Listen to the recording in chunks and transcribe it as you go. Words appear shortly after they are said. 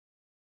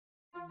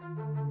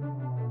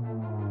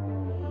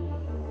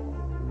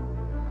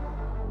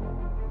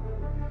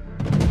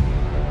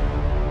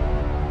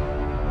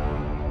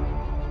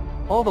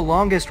All the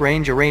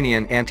longest-range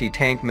Iranian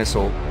anti-tank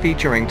missile,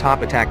 featuring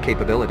top attack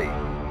capability.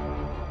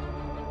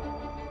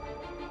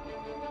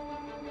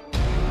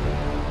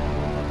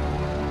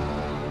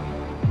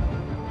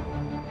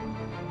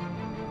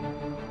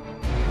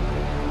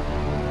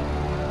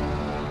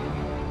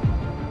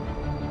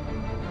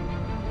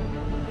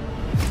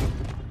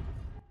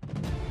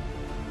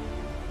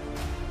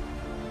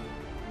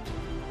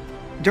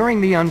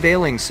 During the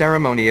unveiling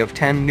ceremony of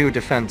 10 new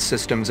defense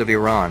systems of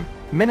Iran,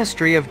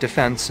 Ministry of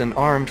Defense and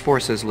Armed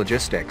Forces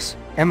Logistics,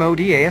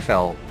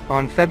 MODAFL,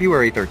 on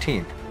February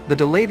 13, the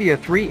Delavia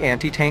 3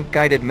 anti-tank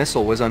guided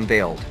missile was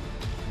unveiled.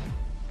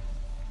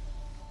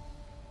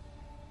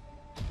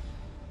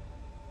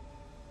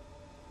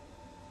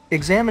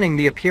 Examining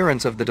the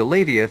appearance of the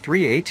Delavia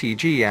 3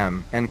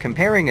 ATGM and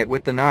comparing it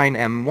with the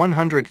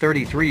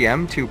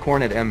 9M133M2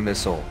 Kornet M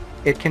missile,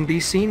 it can be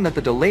seen that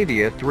the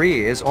Delavia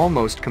 3 is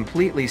almost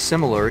completely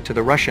similar to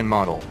the Russian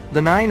model. The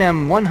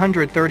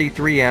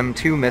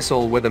 9M133M2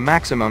 missile, with a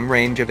maximum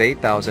range of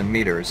 8,000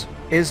 meters,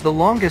 is the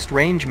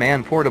longest-range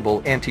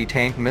man-portable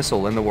anti-tank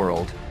missile in the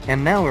world,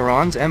 and now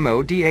Iran's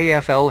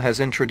MODAFL has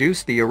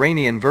introduced the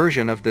Iranian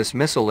version of this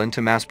missile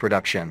into mass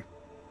production.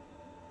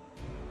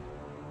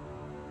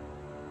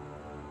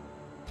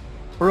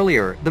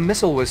 Earlier, the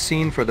missile was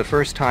seen for the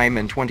first time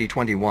in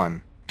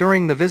 2021.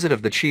 During the visit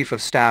of the Chief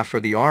of Staff for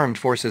the Armed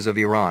Forces of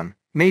Iran,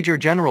 Major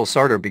General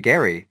Sardar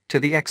Bagheri, to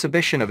the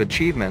exhibition of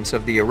achievements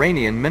of the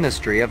Iranian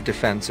Ministry of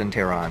Defense in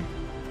Tehran.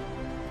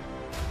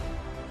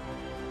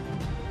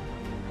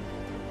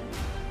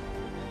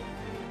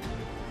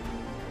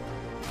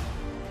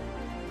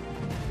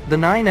 The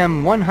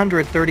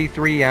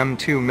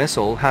 9M133M2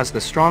 missile has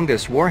the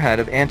strongest warhead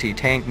of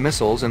anti-tank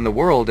missiles in the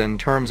world in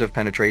terms of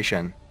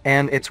penetration,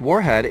 and its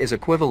warhead is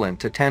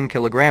equivalent to 10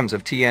 kilograms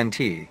of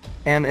TNT,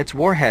 and its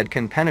warhead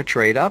can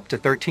penetrate up to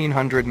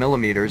 1300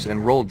 millimeters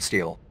in rolled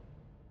steel.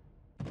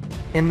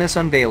 In this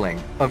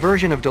unveiling, a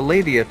version of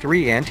Delavia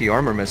 3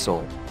 anti-armor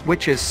missile,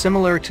 which is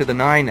similar to the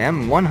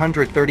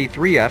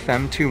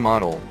 9M133FM2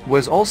 model,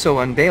 was also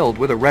unveiled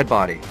with a red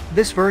body.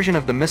 This version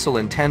of the missile,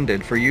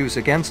 intended for use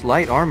against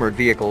light armored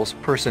vehicles,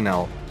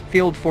 personnel,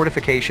 field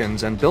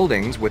fortifications and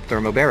buildings with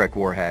thermobaric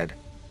warhead.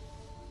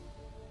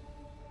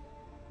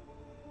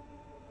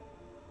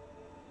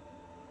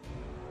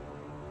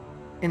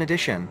 In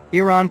addition,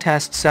 Iran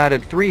tests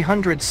Sadad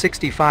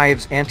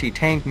 365's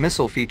anti-tank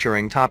missile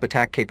featuring top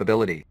attack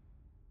capability.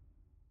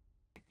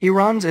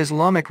 Iran's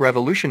Islamic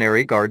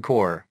Revolutionary Guard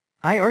Corps,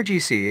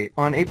 IRGC,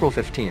 on April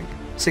 15,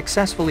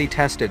 successfully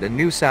tested a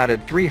new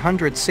Sadad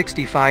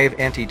 365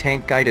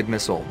 anti-tank guided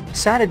missile.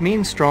 Sadad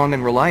means strong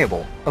and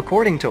reliable,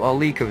 according to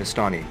Ali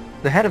Koustani,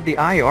 the head of the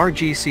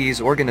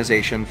IRGC's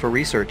Organization for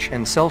Research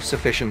and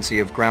Self-Sufficiency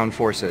of Ground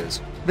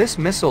Forces. This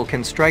missile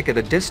can strike at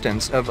a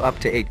distance of up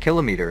to 8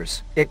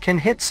 kilometers. It can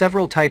hit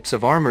several types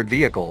of armored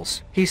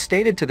vehicles. He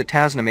stated to the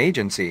Tasnim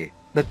agency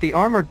that the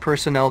armored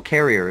personnel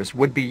carriers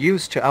would be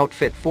used to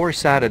outfit 4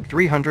 Sadad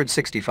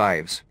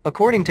 365s.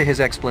 According to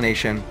his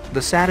explanation, the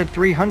Sadad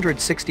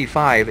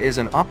 365 is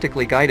an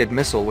optically guided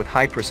missile with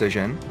high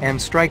precision and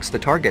strikes the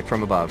target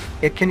from above.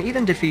 It can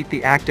even defeat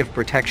the active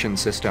protection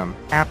system,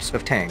 APS,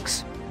 of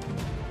tanks.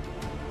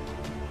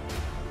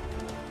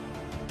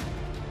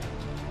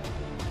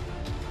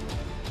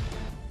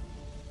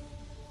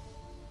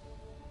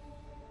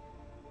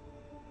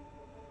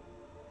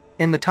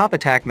 In the top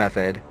attack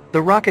method,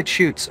 the rocket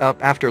shoots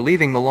up after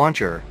leaving the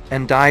launcher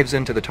and dives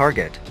into the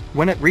target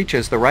when it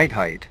reaches the right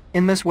height.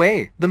 In this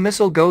way, the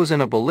missile goes in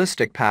a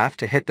ballistic path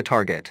to hit the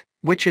target,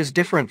 which is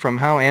different from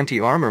how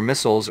anti-armor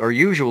missiles are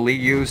usually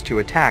used to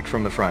attack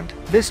from the front.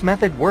 This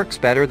method works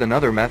better than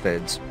other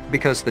methods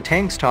because the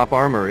tank's top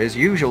armor is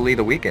usually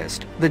the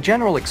weakest. The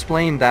general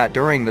explained that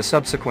during the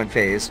subsequent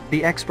phase,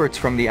 the experts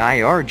from the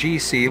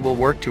IRGC will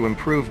work to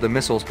improve the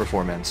missile's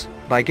performance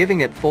by giving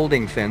it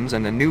folding fins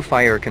and a new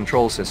fire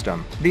control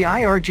system. The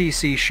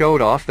IRGC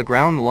showed off the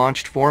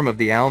ground-launched form of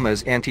the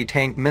Almas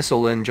anti-tank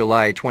missile in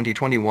July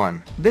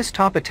 2021. This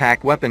top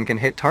attack weapon can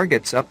hit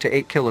targets up to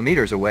 8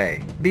 kilometers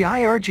away. The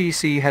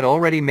IRGC had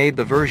already made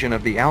the version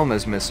of the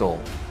Almas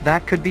missile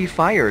that could be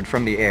fired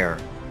from the air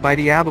by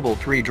the Abable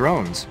 3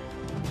 drones,